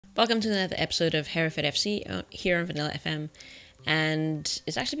Welcome to another episode of Hereford FC here on Vanilla FM, and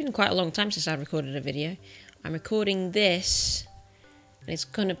it's actually been quite a long time since I recorded a video. I'm recording this, and it's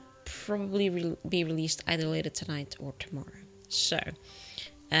going to probably be released either later tonight or tomorrow. So,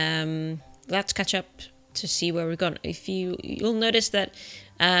 let's catch up to see where we're going. If you'll notice that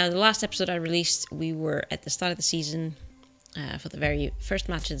the last episode I released, we were at the start of the season for the very first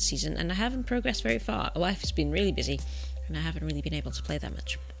match of the season, and I haven't progressed very far. Life has been really busy, and I haven't really been able to play that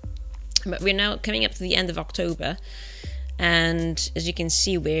much. But we're now coming up to the end of October, and as you can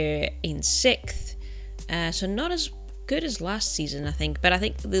see, we're in 6th. So not as good as last season, I think. But I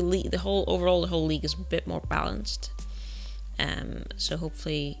think the whole league is a bit more balanced. So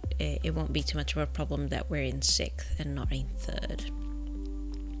hopefully it won't be too much of a problem that we're in 6th and not in 3rd.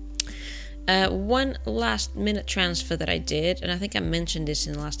 One last minute transfer that I did, and I think I mentioned this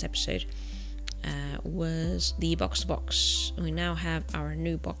in the last episode, was the box-to-box. We now have our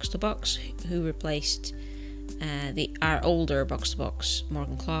new box-to-box who replaced our older box-to-box,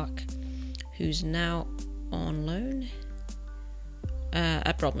 Morgan Clark, who's now on loan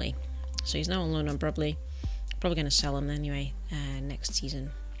at Bromley. So he's now on loan on Bromley. Probably going to sell him anyway next season.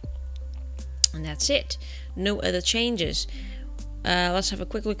 And that's it. No other changes. Let's have a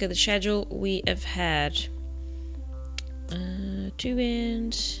quick look at the schedule. We have had 2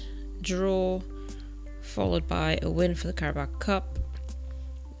 wins, draw, followed by a win for the Carabao Cup,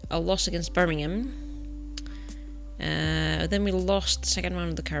 a loss against Birmingham, then we lost the second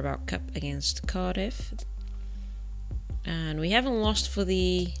round of the Carabao Cup against Cardiff, and we haven't lost for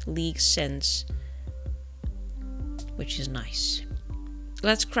the league since, which is nice.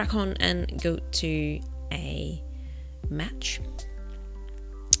 Let's crack on and go to a match.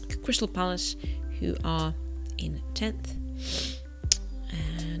 Crystal Palace, who are in 10th,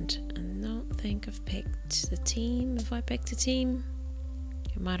 and I don't think I've picked the team. Have I picked a team?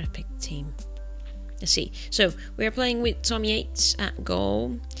 I might have picked the team. Let's see. So we are playing with Tom Yates at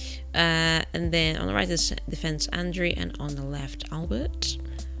goal, and then on the right of the defence, Andrew, and on the left, Albert.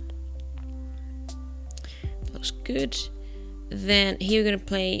 Looks good. Then here we're going to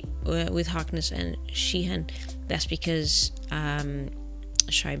play with Harkness and Sheehan. That's because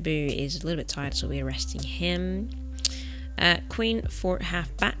Shaibu is a little bit tired, so we're resting him. Queen for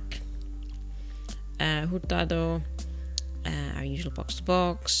half-back. Hurtado, our usual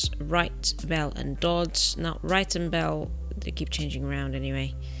box-to-box. Wright, Bell, and Dodds. Now, Wright and Bell, they keep changing around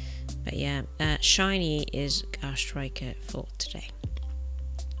anyway. But yeah, Shiny is our striker for today.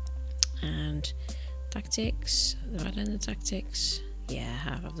 And tactics. Have I done the tactics? Yeah, I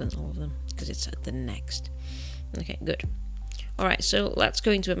have. I've done all of them because it's at the next. Okay, good. Alright, so let's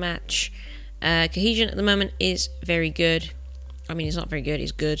go into a match. Cohesion at the moment is very good. I mean, it's not very good,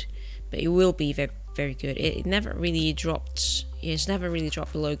 it's good. But it will be very, very good. It never really dropped. It's never really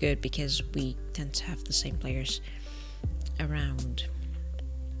dropped below good because we tend to have the same players around.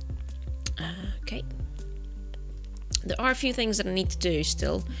 Okay. There are a few things that I need to do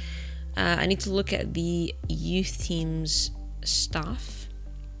still. I need to look at the youth team's staff.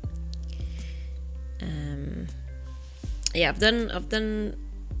 Yeah, I've done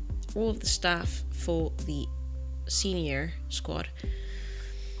all of the staff for the senior squad.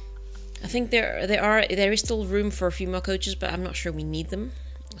 I think there is still room for a few more coaches, but I'm not sure we need them,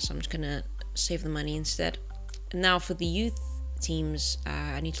 so I'm just gonna save the money instead. And now for the youth teams,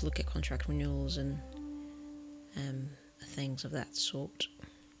 I need to look at contract renewals and things of that sort.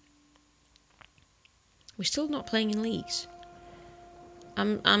 We're still not playing in leagues.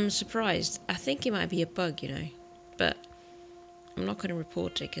 I'm surprised. I think it might be a bug, but I'm not going to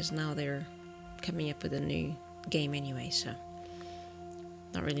report it because now they're coming up with a new game anyway, so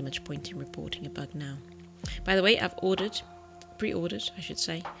not really much point in reporting a bug now. By the way, I've pre-ordered, I should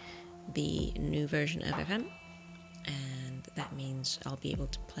say, the new version of FM, and that means I'll be able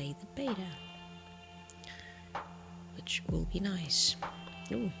to play the beta, which will be nice.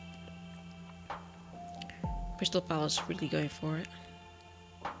 Ooh. Crystal Palace really going for it.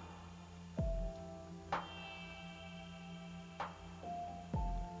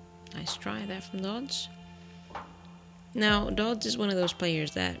 Nice try there from Dodds. Now, Dodds is one of those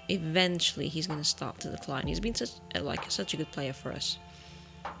players that eventually he's going to start to decline. He's been such a good player for us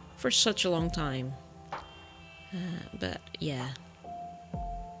for such a long time. But yeah,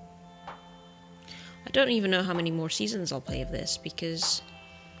 I don't even know how many more seasons I'll play of this because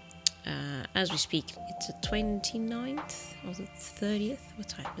as we speak, it's the 29th or the 30th.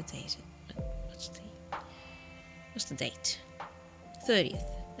 What day is it? What's the date? 30th.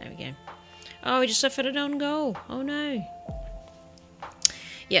 There we go. Oh, we just suffered an own goal. Oh no.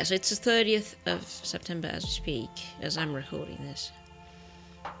 Yeah, so it's the 30th of September as we speak, as I'm recording this.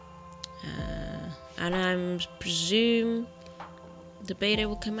 And I presume the beta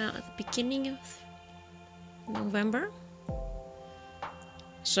will come out at the beginning of November.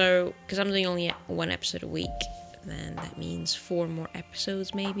 So, because I'm doing only 1 episode a week, then that means 4 more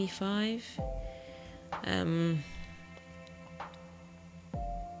episodes, maybe 5. And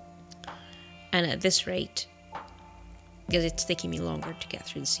at this rate, because it's taking me longer to get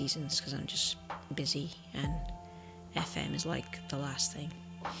through the seasons, because I'm just busy, and FM is like the last thing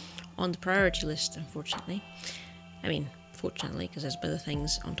on the priority list, unfortunately. I mean, fortunately, because there's better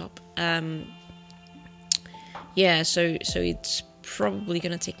things on top. Yeah, so it's probably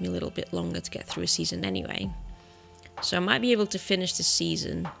going to take me a little bit longer to get through a season anyway. So I might be able to finish the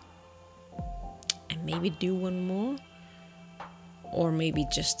season and maybe do 1 more. Or maybe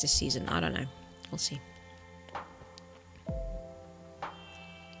just this season. I don't know. We'll see.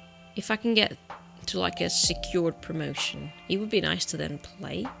 If I can get to like a secured promotion, it would be nice to then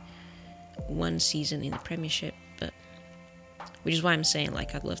play 1 season in the Premiership, but which is why I'm saying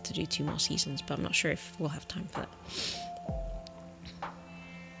like I'd love to do 2 more seasons, but I'm not sure if we'll have time for that.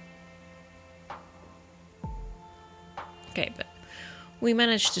 Okay, but we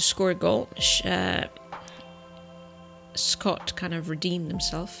managed to score a goal. Scott kind of redeemed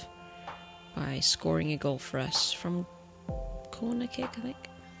himself by scoring a goal for us from corner kick, I think.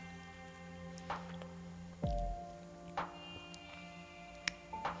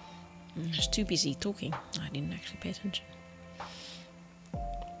 I was too busy talking. I didn't actually pay attention.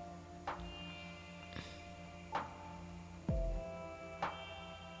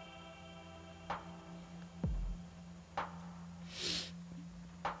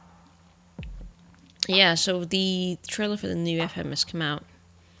 Yeah, so the trailer for the new FM has come out.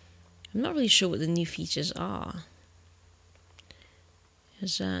 I'm not really sure what the new features are.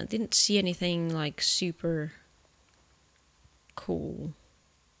 Because I didn't see anything like super cool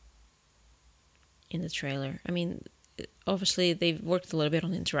in the trailer. I mean, obviously they've worked a little bit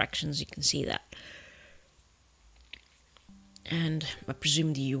on interactions, you can see that. And I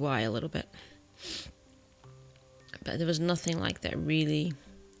presume the UI a little bit. But there was nothing like that really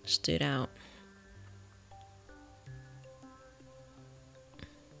stood out.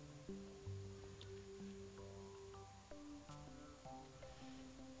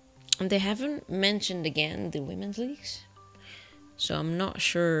 And they haven't mentioned again the women's leagues. So I'm not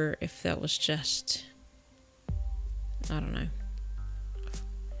sure if that was just, I don't know.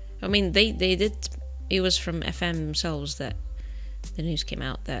 I mean, they did, it was from FM themselves that the news came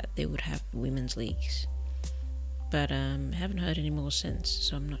out that they would have women's leagues. But I haven't heard any more since,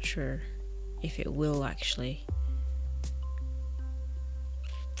 so I'm not sure if it will actually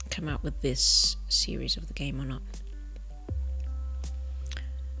come out with this series of the game or not.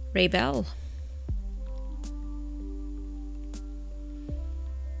 Ray Bell.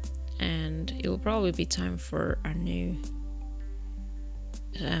 And it will probably be time for our new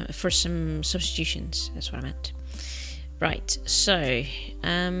for some substitutions. That's what I meant. Right, so do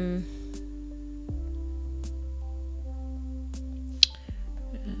I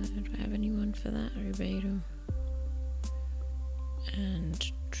have anyone for that? Ribeiro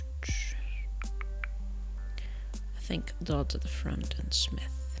and I think Dodd at the front and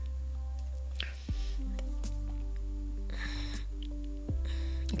Smith.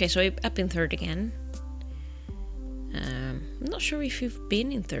 Okay, so up in 3rd again. I'm not sure if you've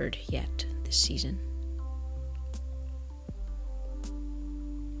been in 3rd yet this season.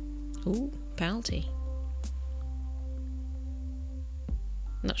 Ooh, penalty.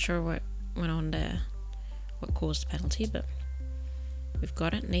 Not sure what went on there, what caused the penalty, but we've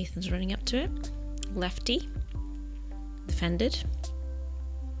got it. Nathan's running up to it. Lefty. Defended.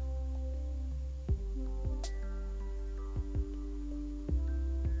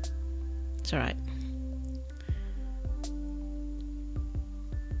 It's alright.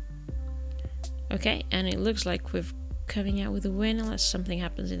 Okay, and it looks like we're coming out with a win unless something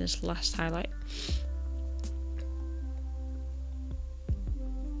happens in this last highlight.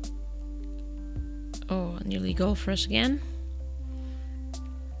 Oh, nearly goal for us again.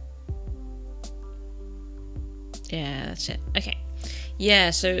 Yeah, that's it. Okay.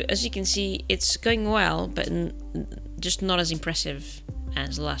 Yeah, so as you can see, it's going well, but just not as impressive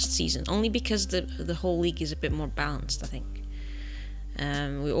as last season. Only because the whole league is a bit more balanced, I think.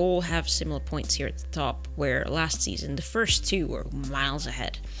 We all have similar points here at the top, where last season the first 2 were miles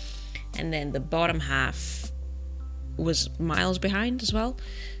ahead. And then the bottom half was miles behind as well.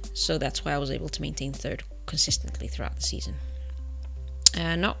 So that's why I was able to maintain 3rd consistently throughout the season.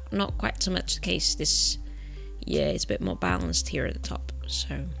 Not quite so much the case this year. It's a bit more balanced here at the top.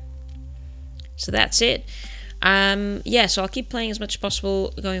 So that's it. Yeah, so I'll keep playing as much as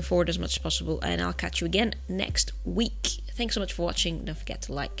possible, going forward as much as possible, and I'll catch you again next week. Thanks so much for watching. Don't forget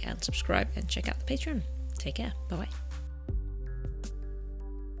to like and subscribe and check out the Patreon. Take care. Bye bye.